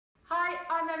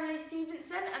Emily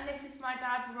Stevenson and this is my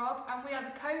dad Rob, and we are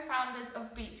the co-founders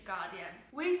of Beach Guardian.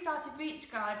 We started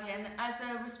Beach Guardian as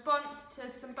a response to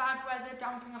some bad weather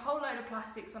dumping a whole load of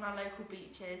plastics on our local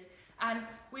beaches, and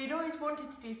we'd always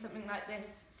wanted to do something like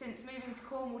this since moving to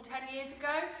Cornwall 10 years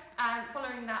ago, and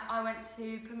following that I went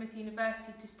to Plymouth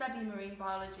University to study marine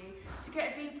biology to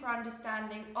get a deeper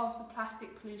understanding of the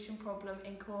plastic pollution problem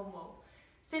in Cornwall.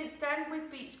 Since then,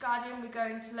 with Beach Guardian, we go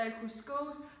into local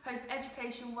schools, host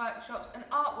education workshops and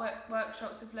artwork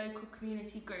workshops with local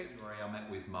community groups. I met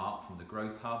with Mark from the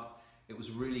Growth Hub. It was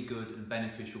a really good and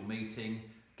beneficial meeting,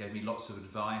 gave me lots of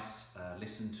advice,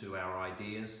 listened to our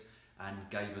ideas and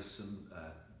gave us some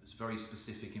very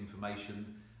specific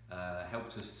information,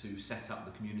 helped us to set up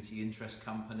the Community Interest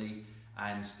Company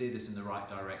and steered us in the right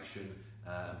direction,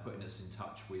 and putting us in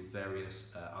touch with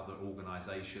various other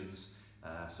organisations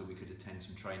so we could attend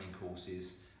some training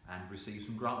courses and receive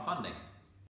some grant funding.